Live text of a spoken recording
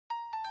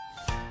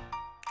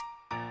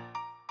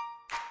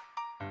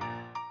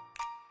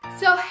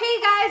So hey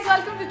guys,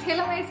 welcome to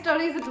Taylormade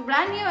Stories. It's a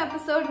brand new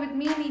episode with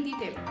me, Neeti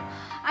Taylor.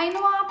 I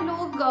know आप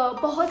लोग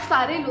बहुत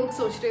सारे लोग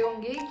सोच रहे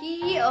होंगे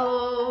कि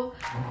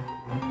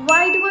why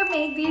do I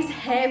make these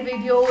hair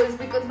videos?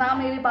 Because ना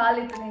मेरे बाल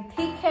इतने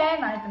thick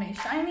है, ना इतने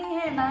shiny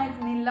है, ना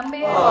इतने लंबे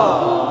हैं,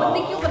 तो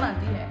बंदी क्यों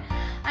बनाती है?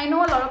 I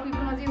know a lot of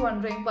people must be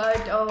wondering,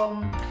 but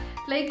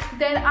like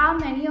there are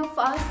many of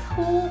us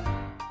who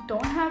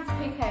don't have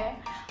thick hair,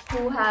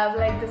 who have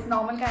like this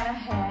normal kind of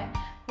hair,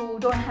 who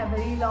don't have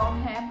very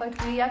long hair,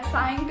 but we are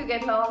trying to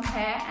get long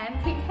hair and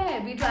thick hair.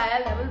 We try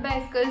our level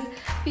best because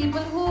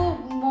people who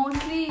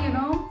mostly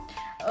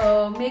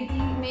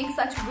make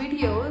such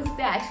videos,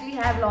 they actually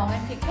have long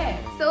and thick hair.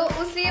 So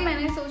उसलिए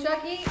मैंने सोचा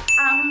कि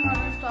I'm not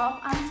gonna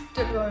stop, I'm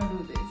still gonna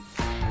do this.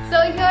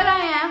 So here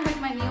I am with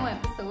my new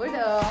episode,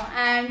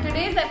 and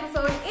today's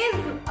episode is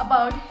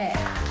about hair.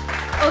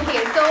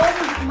 Okay, so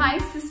my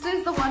sister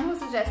is the one who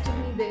suggested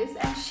me this,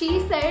 and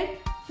she said,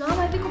 यार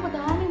मैं तेरे को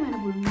बताया नहीं, मैंने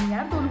बोली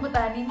यार दोनों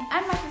बताया नहीं.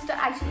 And my sister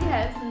actually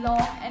has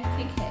long and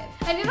thick hair.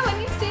 And you know, when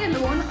you stay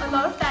alone, a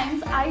lot of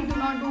times I do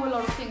not do a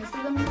lot of things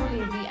because I'm so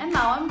lazy. And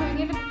now I'm doing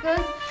it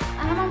because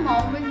I have my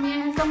mom with me.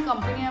 I have some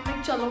company. I'm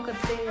like चलो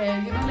करते हैं,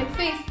 you know, like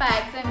face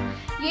packs and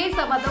ये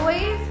सब.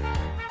 Otherwise,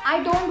 I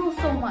don't do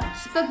so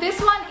much. So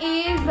this one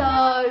is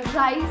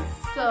rice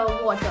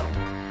water.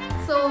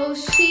 So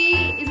she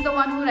is the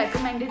one who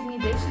recommended me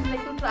this. She's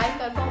like, to try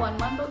कर for 1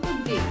 month or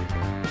 2 days.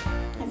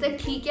 I said,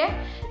 ठीक है.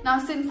 Now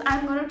since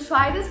I'm going to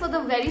try this for the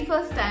very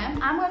first time,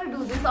 I'm going to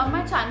do this on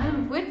my channel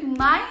with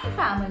my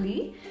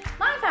family.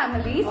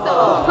 So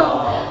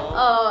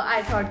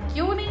I thought,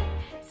 क्यों नहीं?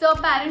 So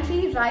apparently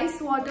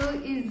rice water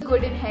is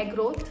good in hair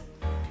growth.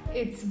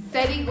 It's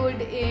very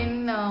good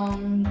in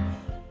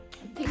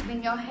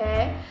thickening your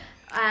hair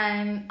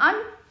and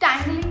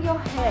untangling your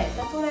hair.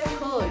 That's what I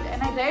heard,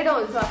 and I read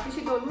also. After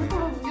she told me,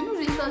 you know,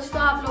 research तो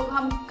आप लोग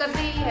हम करते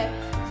ही है.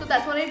 So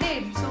that's what I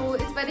did. So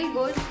it's very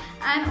good,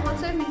 and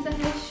also it makes your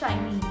hair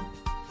shiny.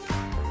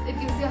 It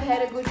gives your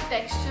hair a good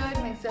texture.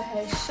 It makes your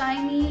hair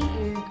shiny.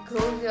 It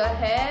grows your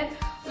hair.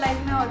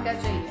 Life में और क्या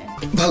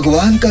चाहिए?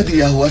 भगवान का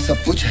दिया हुआ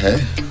सब कुछ है.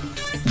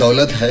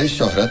 दौलत है,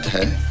 शोहरत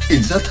है,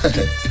 इज्जत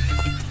है.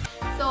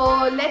 So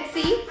let's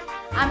see.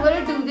 I'm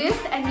gonna do this,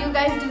 and you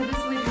guys do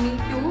this with me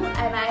too.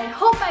 And I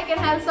hope I can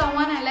help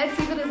someone. And let's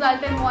see the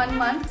result in 1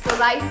 month. So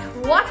rice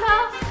water.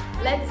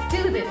 Let's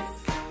do this.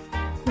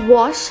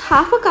 Wash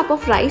half a cup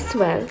of rice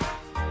well.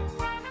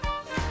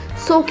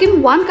 Soak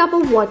in 1 cup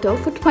of water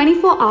for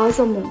 24 hours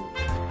or more.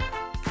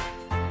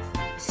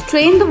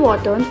 Strain the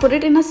water and put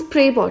it in a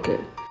spray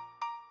bottle.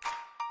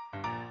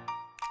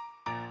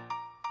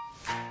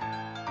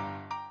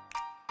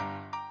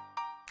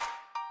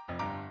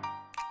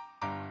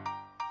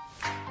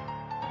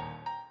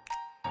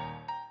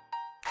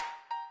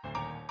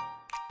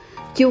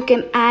 You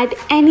can add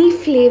any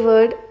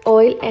flavored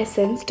oil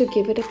essence to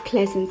give it a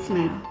pleasant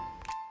smell.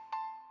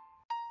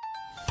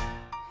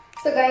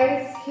 So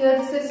guys, here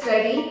this is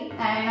ready,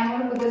 and I'm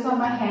going to put this on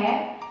my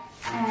hair,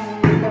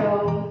 and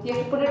you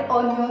have to put it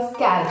on your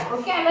scalp,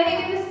 okay? And then you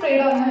can just spray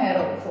it on your hair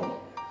also.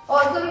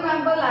 Also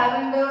remember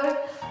lavender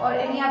or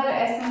any other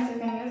essence you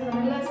can use.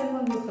 Vanilla essence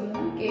मत use करना,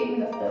 cake में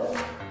लगता है वो.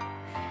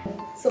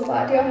 So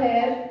part your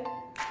hair.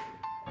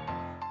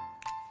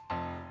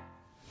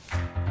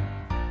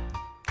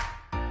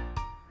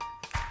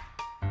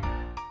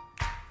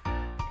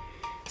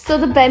 So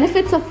the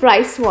benefits of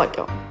rice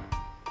water.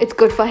 It's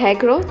good for hair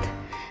growth.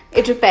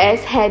 It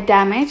repairs hair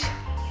damage,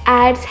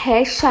 adds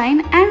hair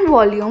shine and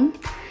volume.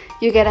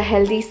 You get a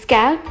healthy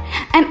scalp,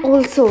 and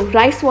also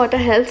rice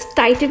water helps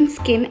tighten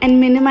skin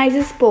and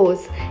minimizes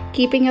pores,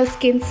 keeping your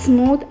skin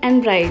smooth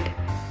and bright.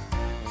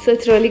 So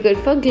it's really good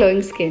for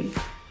glowing skin.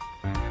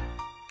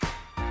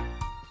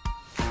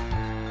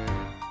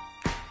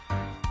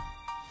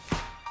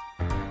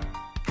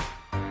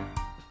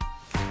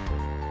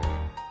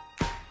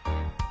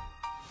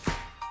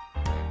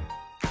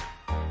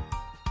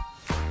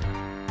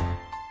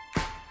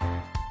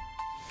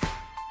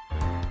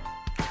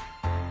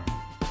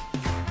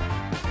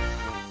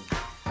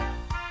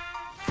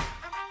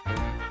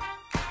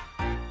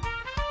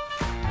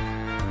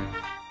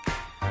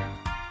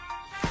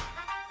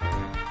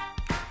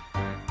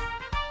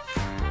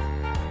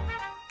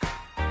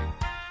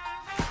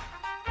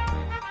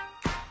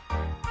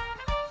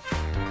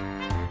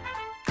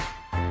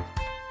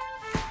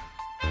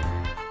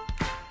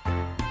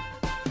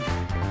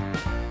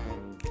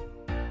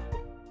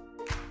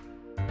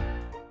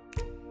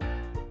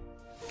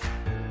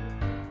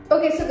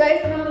 Okay, so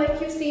guys, now like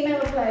you've seen,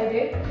 I've applied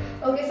it.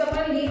 Okay, so I'm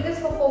gonna leave this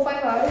for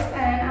 4-5 hours,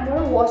 and I'm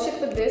gonna wash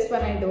it with this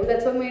when I do.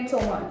 That's what made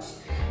so much,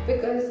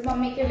 because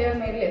mummy ke liye aur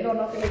mere liye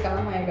dono ke liye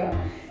kaam aayega.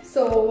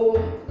 So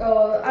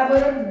I'm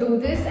gonna do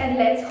this, and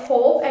let's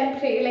hope and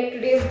pray. Like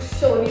today, I've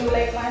shown you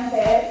like my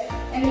hair,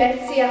 and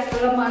let's see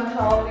after a month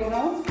how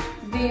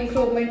the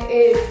improvement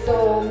is. So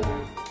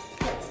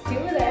let's do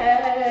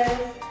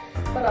this.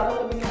 But I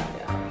will be not.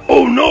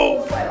 Oh no!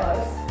 5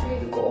 hours.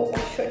 We'll go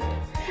wash it.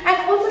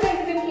 And also guys,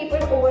 you can keep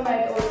it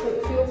overnight also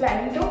if you're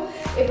planning to.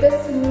 If the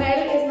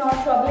smell is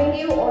not troubling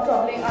you or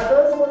troubling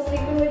others who are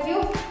sleeping with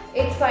you,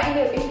 it's fine,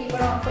 you can keep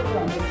it on for the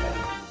longest time.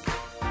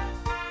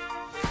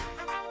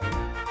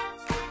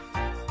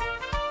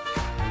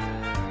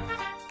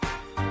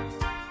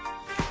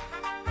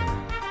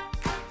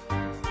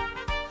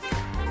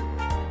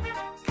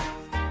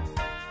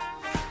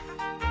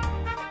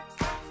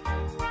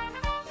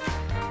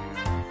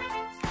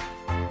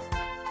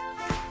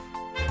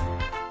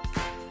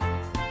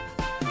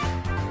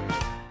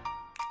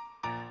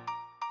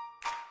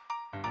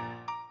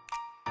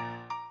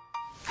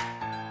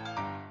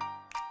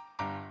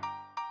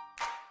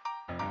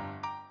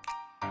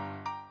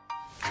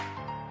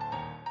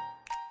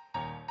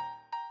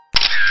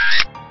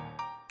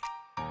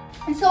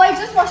 And so I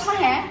just washed my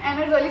hair and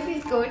it really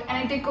feels good, and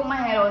I did comb my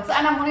hair also,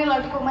 and I'm only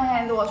allowed to comb my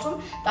hair in the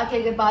washroom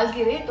ताकि अगर बाल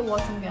गिरे तो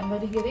washroom के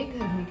अंदर ही गिरे,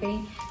 घर में कहीं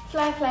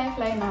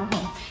fly ना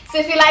हो. So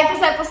if you like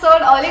this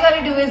episode, all you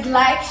gotta do is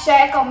like,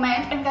 share,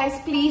 comment, and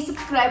guys please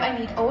subscribe. I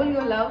need all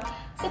your love.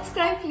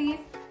 Subscribe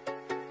please.